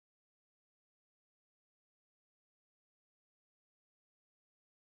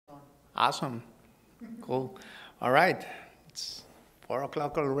Awesome. Cool. All right. It's 4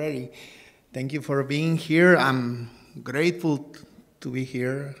 o'clock already. Thank you for being here. I'm grateful to be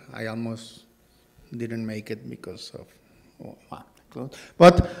here. I almost didn't make it because of, close.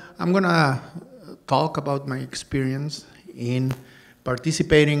 But I'm going to talk about my experience in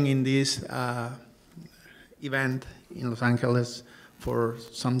participating in this event in Los Angeles for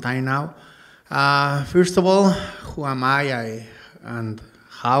some time now. First of all, who am and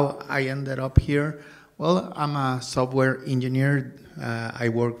how I ended up here? Well, I'm a software engineer. I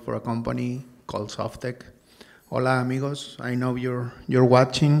work for a company called Softec. Hola, amigos. I know you're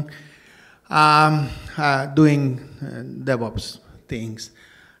watching. Doing DevOps things.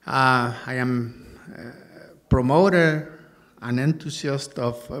 I am a promoter, an enthusiast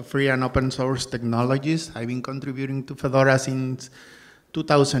of free and open source technologies. I've been contributing to Fedora since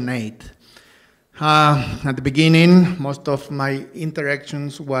 2008. At the beginning, most of my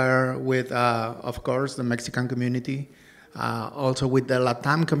interactions were with, of course, the Mexican community, also with the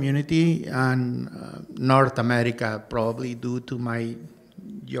Latam community and North America, probably due to my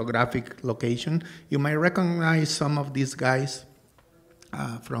geographic location. You might recognize some of these guys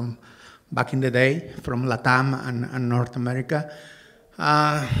from back in the day, from Latam and North America.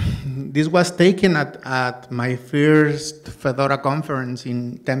 This was taken at my first Fedora conference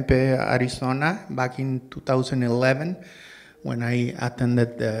in Tempe, Arizona, back in 2011, when I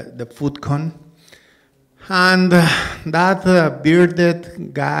attended the FoodCon. And that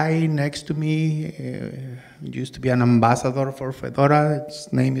bearded guy next to me used to be an ambassador for Fedora.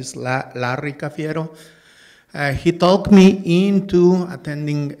 His name is Larry Cafiero. He talked me into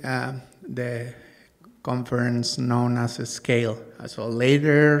attending the conference known as Scale. So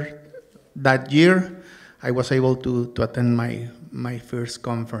later that year, I was able to attend my first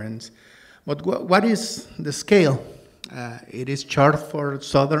conference. But what is the Scale? It is short for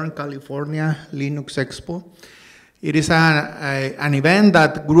Southern California Linux Expo. It is an event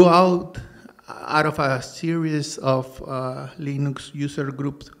that grew out of a series of Linux user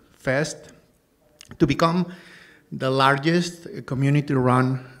group fest to become the largest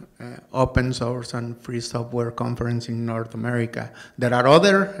community-run open source and free software conference in North America. There are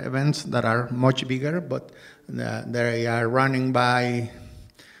other events that are much bigger, but they are running by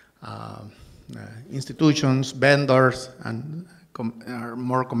institutions, vendors, and are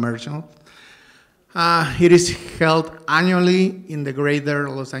more commercial. It is held annually in the greater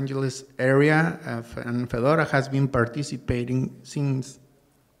Los Angeles area, and Fedora has been participating since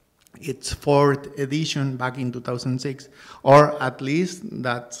its 4th edition back in 2006, or at least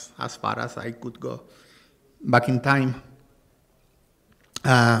that's as far as I could go back in time.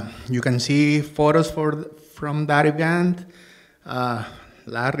 You can see photos from that event.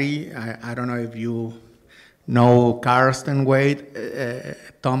 Larry, I don't know if you know Karsten Wade,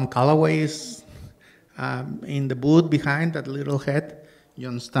 Tom Callaway is in the booth behind that little head.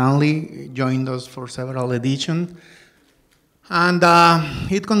 John Stanley joined us for several editions. And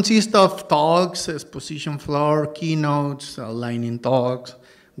it consists of talks, exposition floor, keynotes, lightning talks,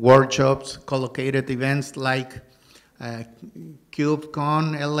 workshops, collocated events like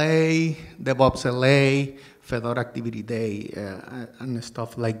KubeCon LA, DevOps LA, Fedora Activity Day, and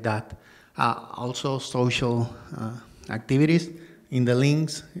stuff like that. Also social activities. In the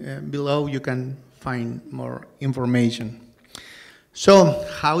links below, you can find more information. So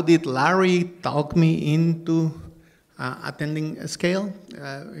how did Larry talk me into attending a Scale?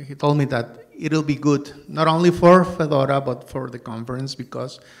 He told me that it'll be good, not only for Fedora, but for the conference,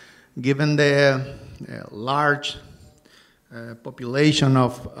 because given the large population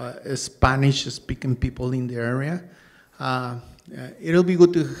of Spanish-speaking people in the area, it'll be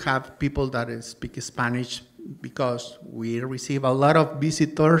good to have people that speak Spanish, because we receive a lot of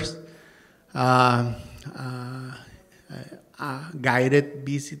visitors, guided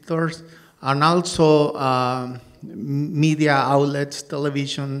visitors, and also media outlets,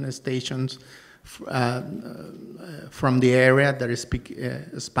 television stations from the area that speak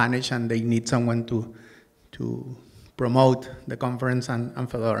Spanish, and they need someone to promote the conference and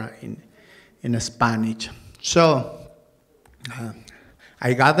Fedora in Spanish. So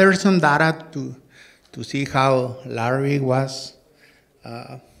I gathered some data to see how Larry was,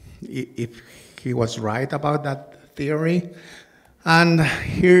 if he was right about that theory. And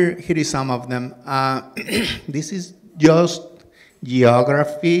here is some of them. This is just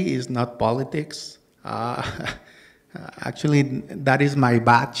geography, it's not politics. Actually, that is my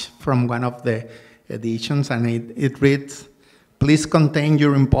badge from one of the editions, and it reads, "Please contain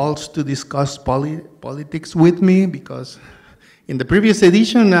your impulse to discuss politics with me," because in the previous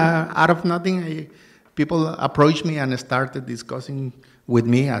edition, out of nothing, people approached me and started discussing with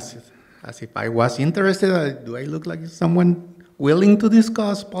me as as if I was interested. Do I look like someone willing to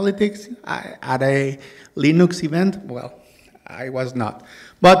discuss politics at a Linux event? Well, I was not.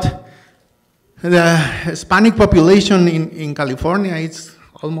 But the Hispanic population in California is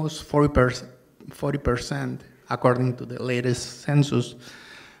almost 40%, according to the latest census.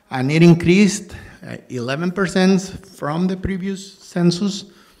 And it increased 11% from the previous census.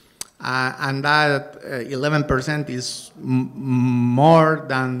 And that 11% is more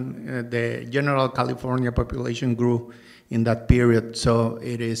than the general California population grew in that period. So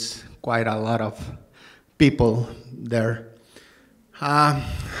it is quite a lot of people there.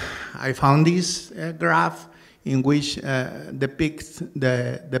 I found this graph in which depicts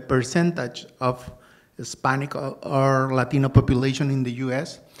the percentage of Hispanic or Latino population in the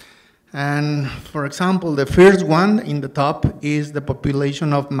US. And for example, the first one in the top is the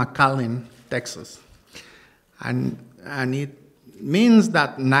population of McAllen, Texas. And it means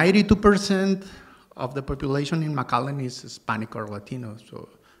that 92% of the population in McAllen is Hispanic or Latino, so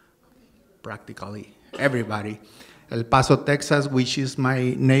practically everybody. El Paso, Texas, which is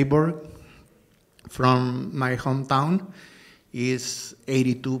my neighbor from my hometown, is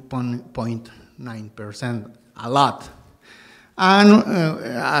 82.9%, a lot. And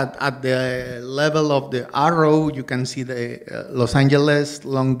at the level of the arrow, you can see the Los Angeles,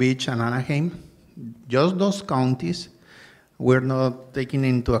 Long Beach, and Anaheim. Just those counties. We're not taking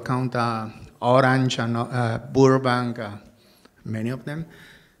into account Orange and Burbank, many of them.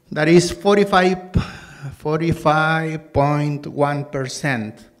 That is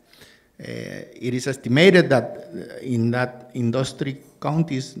 45.1%. It is estimated that in those three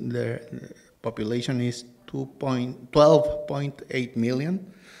counties, the population is 12.8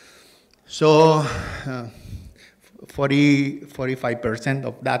 million. So 45%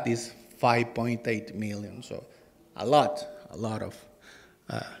 of that is 5.8 million. So a lot of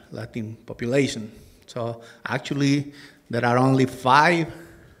Latin population. So actually, there are only 5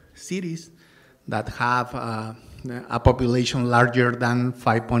 cities that have a population larger than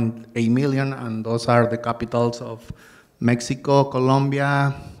 5.8 million, and those are the capitals of Mexico,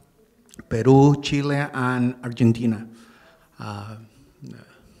 Colombia, Peru, Chile, and Argentina.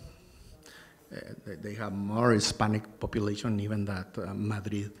 They have more Hispanic population even than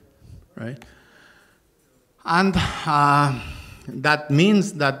Madrid, right? And that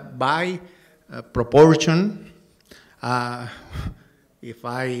means that by proportion, if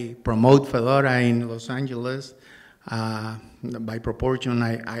I promote Fedora in Los Angeles, by proportion,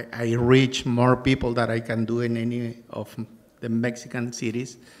 I reach more people than I can do in any of the Mexican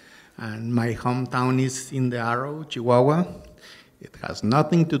cities. And my hometown is in the arrow, Chihuahua. It has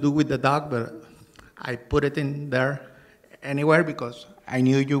nothing to do with the dog, but I put it in there anywhere because I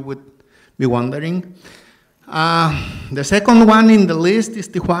knew you would be wondering. The second one in the list is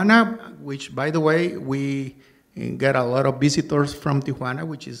Tijuana, which, by the way, we get a lot of visitors from Tijuana,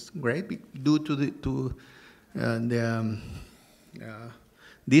 which is great due to the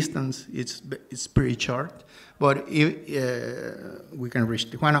distance. It's pretty short, but we can reach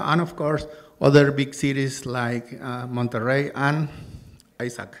Tijuana, and of course other big cities like Monterrey and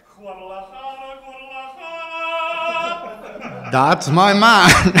Isaac. That's my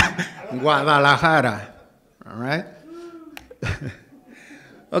man, Guadalajara. All right.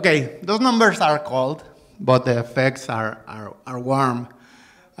 Okay, those numbers are cold, but the effects are warm.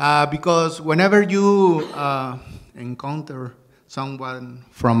 Because whenever you encounter someone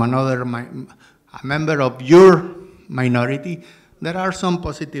from a member of your minority, there are some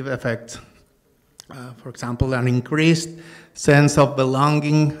positive effects. For example, an increased sense of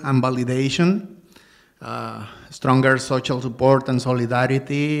belonging and validation, stronger social support and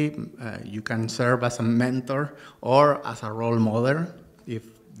solidarity. You can serve as a mentor or as a role model. If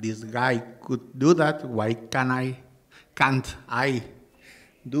this guy could do that, why can't I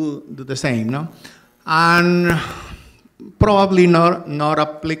do the same, no? And probably not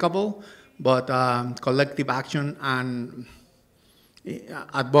applicable, but collective action and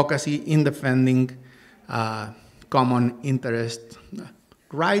advocacy in defending common interest,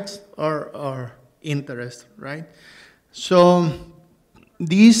 rights or interest, right? So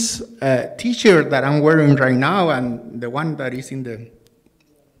this t-shirt that I'm wearing right now and the one that is in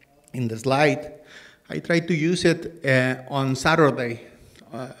the slide, I tried to use it on Saturday,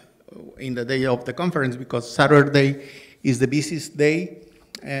 in the day of the conference, because Saturday is the busiest day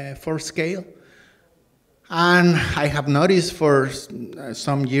for Scale. And I have noticed for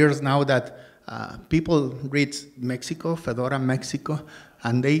some years now that people read Mexico, Fedora Mexico,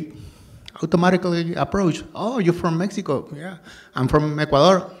 and they automatically approach, oh, you're from Mexico? Yeah, I'm from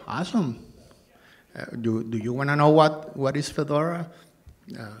Ecuador. Awesome. Do you want to know what is Fedora?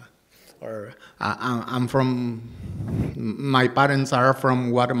 or I'm from, my parents are from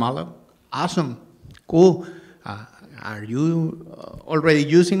Guatemala. Awesome, cool. Are you already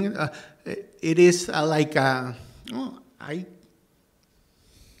using it? It is like, oh, I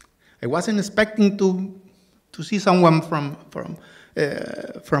wasn't expecting to see someone from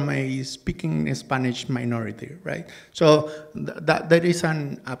a speaking Spanish minority, right? So that is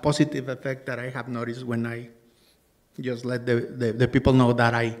a positive effect that I have noticed when I just let the people know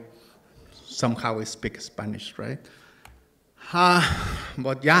that I somehow speak Spanish, right?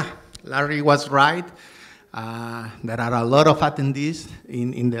 But yeah, Larry was right. There are a lot of attendees.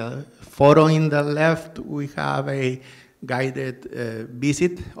 In the photo in the left, we have a guided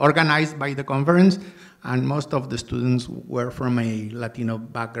visit organized by the conference, and most of the students were from a Latino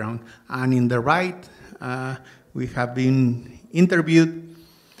background. And in the right, we have been interviewed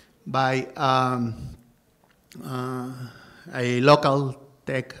by a local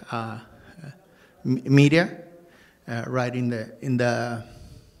tech media, right in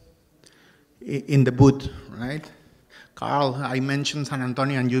the booth, right? Carl, I mentioned San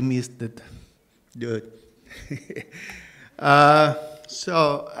Antonio and you missed it. Dude.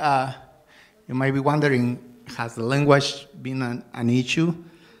 So you might be wondering, has the language been an issue?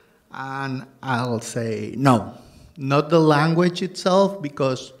 And I'll say no, not the language itself,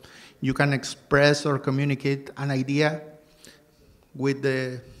 because you can express or communicate an idea with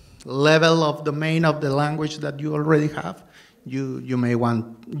the level of domain of the language that you already have. You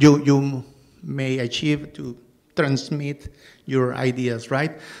may achieve to transmit your ideas,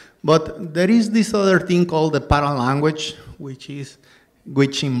 right? But there is this other thing called the paralanguage, which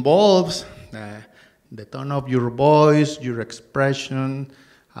involves the tone of your voice, your expression,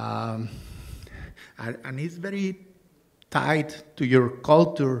 and it's very tied to your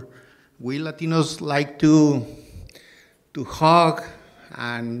culture. We Latinos like to hug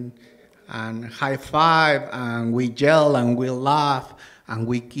and high five, and we yell and we laugh and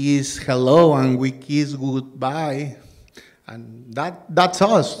we kiss hello and we kiss goodbye, and that's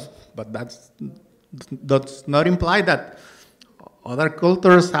us. But that's not imply that other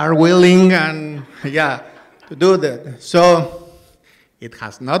cultures are willing and to do that. So it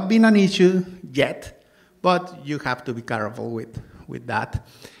has not been an issue yet, but you have to be careful with that.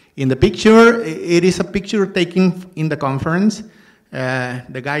 In the picture, it is a picture taken in the conference.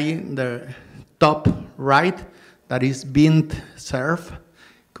 The guy in the top right, that is Bint Cerf,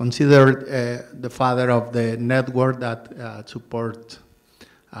 considered the father of the network that supports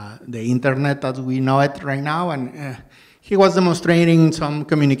the internet as we know it right now. And he was demonstrating some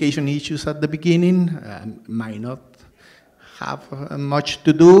communication issues at the beginning. Might not have much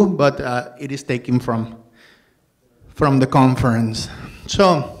to do, but it is taken from the conference.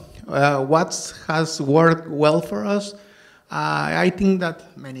 So what has worked well for us? I think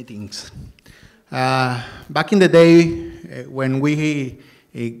that many things. Back in the day, when we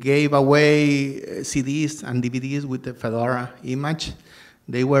gave away CDs and DVDs with the Fedora image,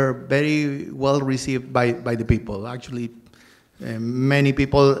 they were very well received by the people. Actually, many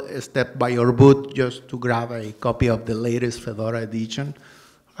people stepped by our booth just to grab a copy of the latest Fedora edition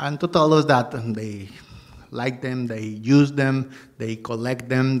and to tell us that they like them, they use them, they collect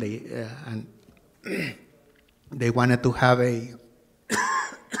them, and they wanted to have a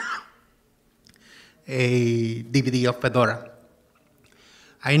DVD of Fedora.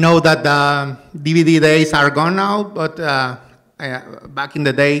 I know that DVD days are gone now, but back in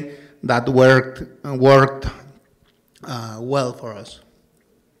the day, that worked well for us.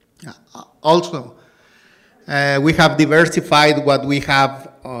 Also, we have diversified what we have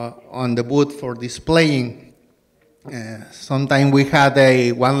on the booth for displaying. Sometimes we had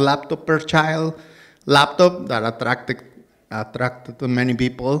one laptop per child laptop that attracted to many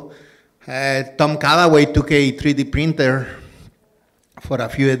people. Tom Callaway took a 3D printer for a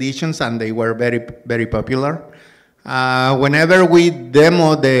few editions, and they were very, very popular. Whenever we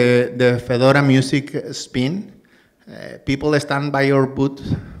demo the Fedora Music Spin, people stand by your booth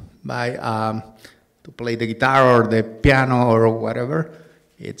to play the guitar or the piano or whatever.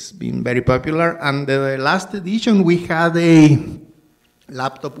 It's been very popular. And the last edition, we had a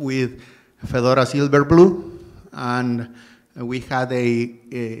laptop with Fedora Silverblue, and we had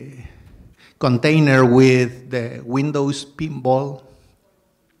a container with the Windows Pinball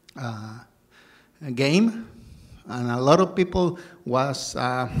game, and a lot of people was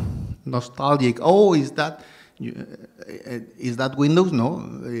nostalgic. Oh, is that Windows? No,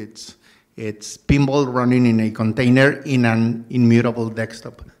 it's pinball running in a container in an immutable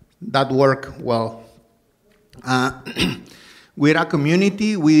desktop. That worked well. We're a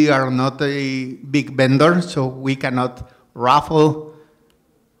community. We are not a big vendor, so we cannot raffle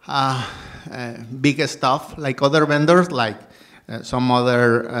big stuff like other vendors, like some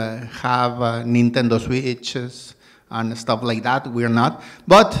other have Nintendo Switches and stuff like that. We're not.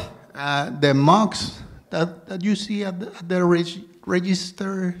 But the mugs that you see at the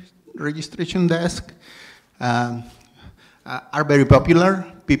registration desk are very popular.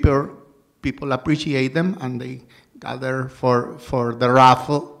 People appreciate them, and they gather for the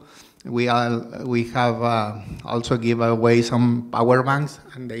raffle. We have also give away some power banks,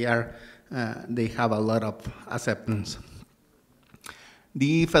 and they have a lot of acceptance.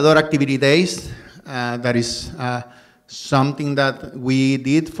 The Fedora Activity Days, that is something that we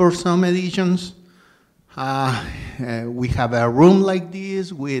did for some editions. We have a room like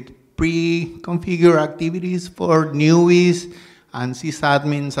this with pre-configured activities for newbies and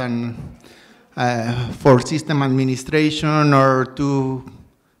sysadmins and for system administration, or to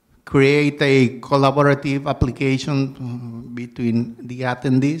create a collaborative application between the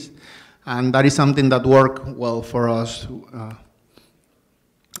attendees. And that is something that worked well for us.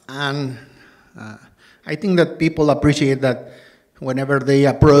 And I think that people appreciate that whenever they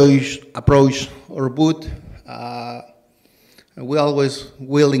approach our booth, we're always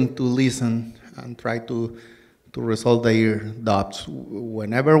willing to listen and try to resolve their doubts.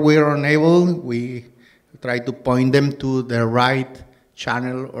 Whenever we're unable, we try to point them to the right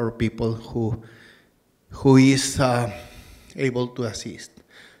channel or people who is able to assist.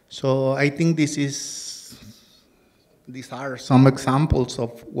 So I think these are some examples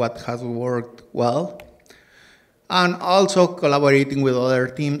of what has worked well. And also collaborating with other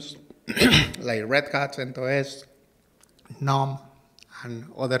teams like Red Hat, CentOS, GNOME, and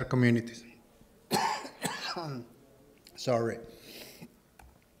other communities. Sorry.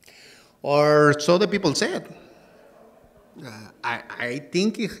 Or so the people said. I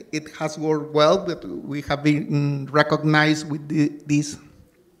think it has worked well, but we have been recognized with this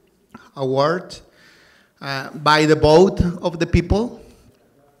award by the vote of the people.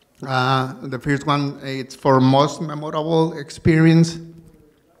 The first one, it's for most memorable experience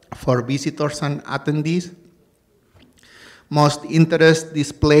for visitors and attendees. Most interest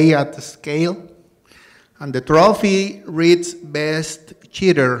display at scale. And the trophy reads Best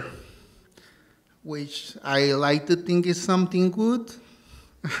Cheater, which I like to think is something good.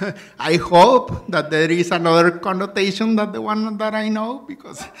 I hope that there is another connotation than the one that I know,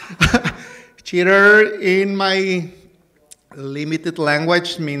 because cheater in my limited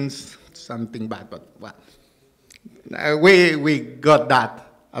language means something bad, but well, we got that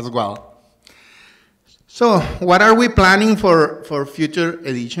as well. So what are we planning for future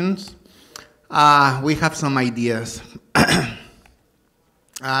editions? We have some ideas.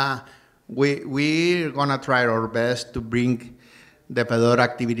 We're gonna try our best to bring the Fedora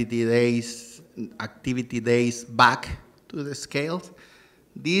Activity Days back to the scales.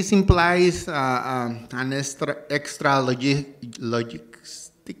 This implies an extra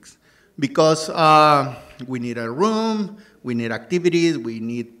logistics, because we need a room, we need activities, we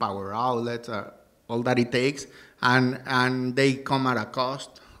need power outlets, all that it takes, and they come at a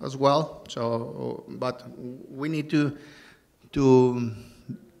cost as well. So, but we need to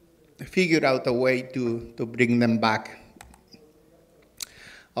figure out a way to bring them back.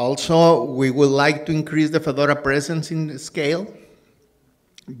 Also, we would like to increase the Fedora presence in the scale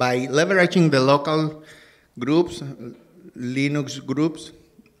by leveraging the local groups, Linux groups,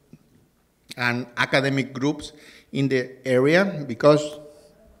 and academic groups in the area, because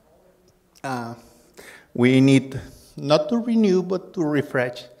we need not to renew, but to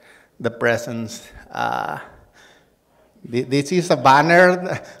refresh the presence. This is a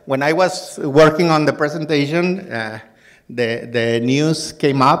banner. When I was working on the presentation, the news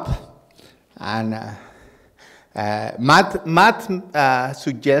came up, and Matt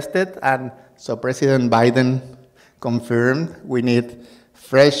suggested, and so President Biden confirmed, we need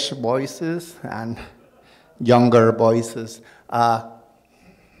fresh voices and younger voices.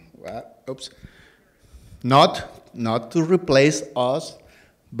 Oops. Not to replace us,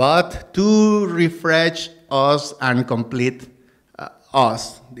 but to refresh us and complete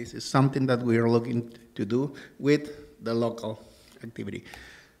us. This is something that we are looking to do with the local activity,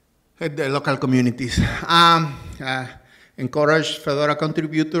 the local communities. Encourage Fedora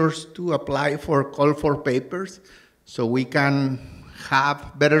contributors to apply for call for papers, so we can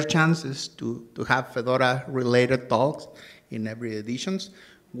have better chances to have Fedora-related talks in every editions.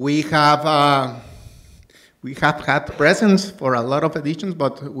 We have had presence for a lot of editions,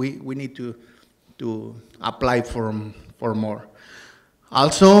 but we need to apply for more.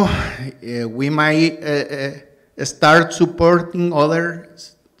 Also, we might start supporting other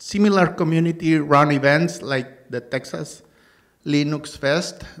similar community-run events like the Texas Linux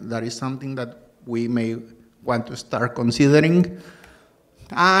Fest. That is something that we may want to start considering.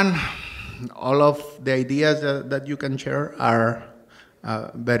 And all of the ideas that you can share are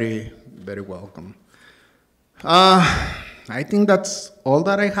very, very welcome. I think that's all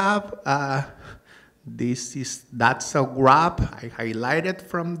that I have. That's a graph I highlighted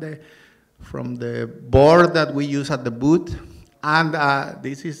from the board that we use at the booth. And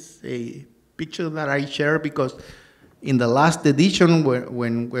this is a picture that I share because in the last edition,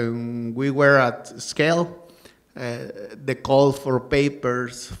 when we were at Scale, the call for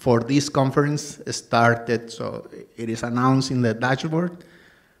papers for this conference started, so it is announced in the dashboard.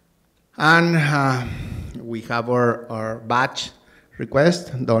 And we have our batch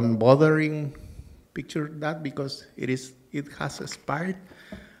request. Don't bothering picture that because it has expired.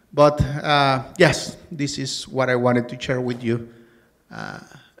 But yes, this is what I wanted to share with you.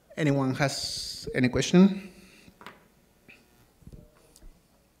 Anyone has any question?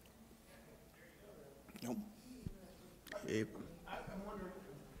 No. I'm wondering.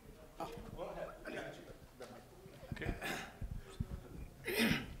 Oh, go ahead. I got you. Okay.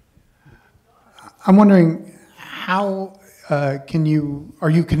 I'm wondering how are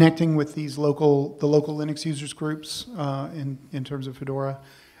you connecting with these the local Linux users groups in terms of Fedora?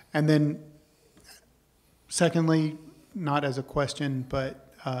 And then secondly, not as a question, but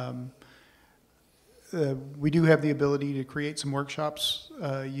we do have the ability to create some workshops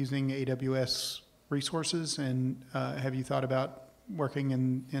using AWS resources, and have you thought about working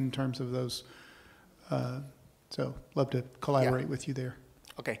in terms of those? So love to collaborate with you there.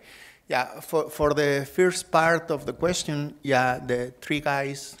 Okay. Yeah, for the first part of the question, yeah, the three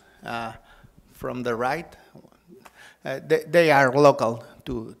guys from the right, they are local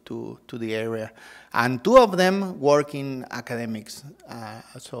to the area. And two of them work in academics.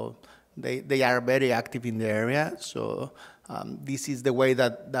 So they are very active in the area. So this is the way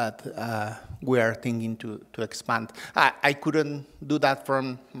that we are thinking to expand. I couldn't do that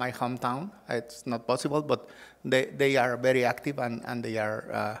from my hometown. It's not possible, but they are very active and they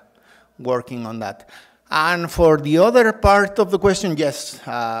are working on that. And for the other part of the question, yes,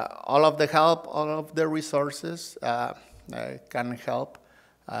 all of the help, all of the resources can help.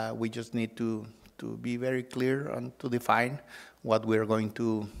 We just need to be very clear and to define what we're going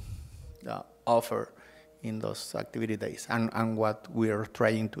to offer in those activity days and what we are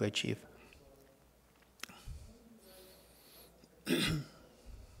trying to achieve.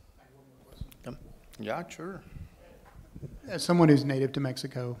 Yeah, sure. As someone who's native to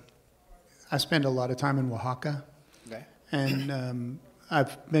Mexico, I spend a lot of time in Oaxaca, okay. And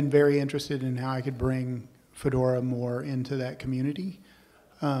I've been very interested in how I could bring Fedora more into that community.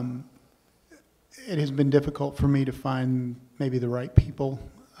 It has been difficult for me to find maybe the right people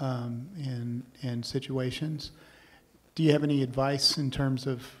in situations. Do you have any advice in terms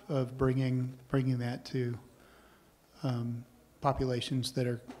of bringing that to populations that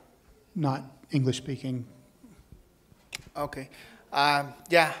are not English speaking? Okay,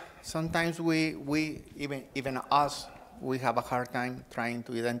 yeah. Sometimes we even us, we have a hard time trying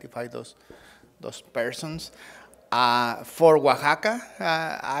to identify those persons. For Oaxaca,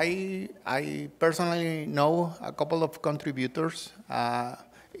 I personally know a couple of contributors.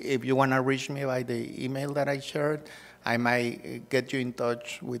 If you want to reach me by the email that I shared, I might get you in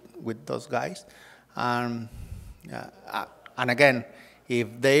touch with those guys. And again, if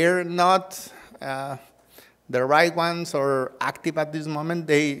they're not the right ones or active at this moment,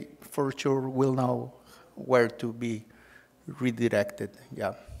 they for sure will know where to be redirected.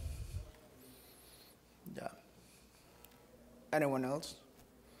 Yeah. Yeah. Anyone else?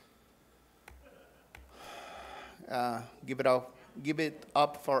 Give it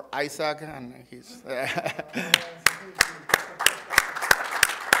up for Isaac and his.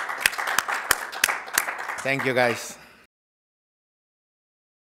 Thank you, guys.